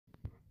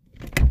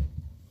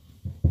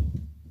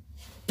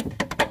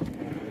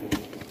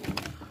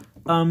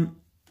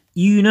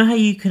you know how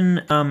you can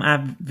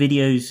add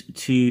videos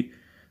to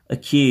a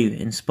queue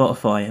in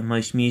Spotify and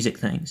most music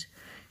things?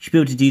 You should be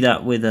able to do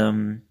that with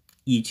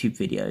YouTube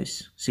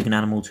videos, so you can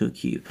add them all to a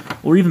queue.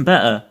 Or even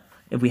better,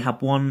 if we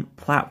have one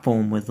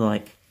platform with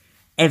like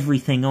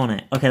everything on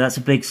it. Okay, that's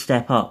a big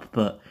step up,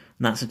 but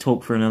that's a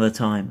talk for another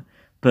time.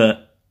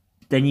 But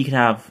then you could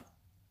have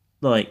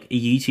like a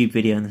YouTube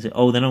video and say,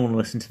 oh, then I want to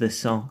listen to this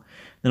song.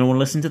 Then I want to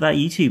listen to that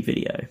YouTube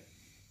video.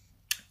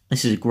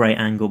 This is a great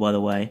angle, by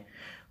the way.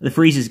 The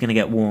freezer's going to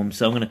get warm,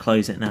 so I'm going to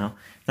close it now.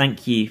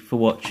 Thank you for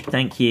watching.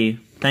 Thank you.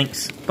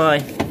 Thanks.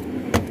 Bye.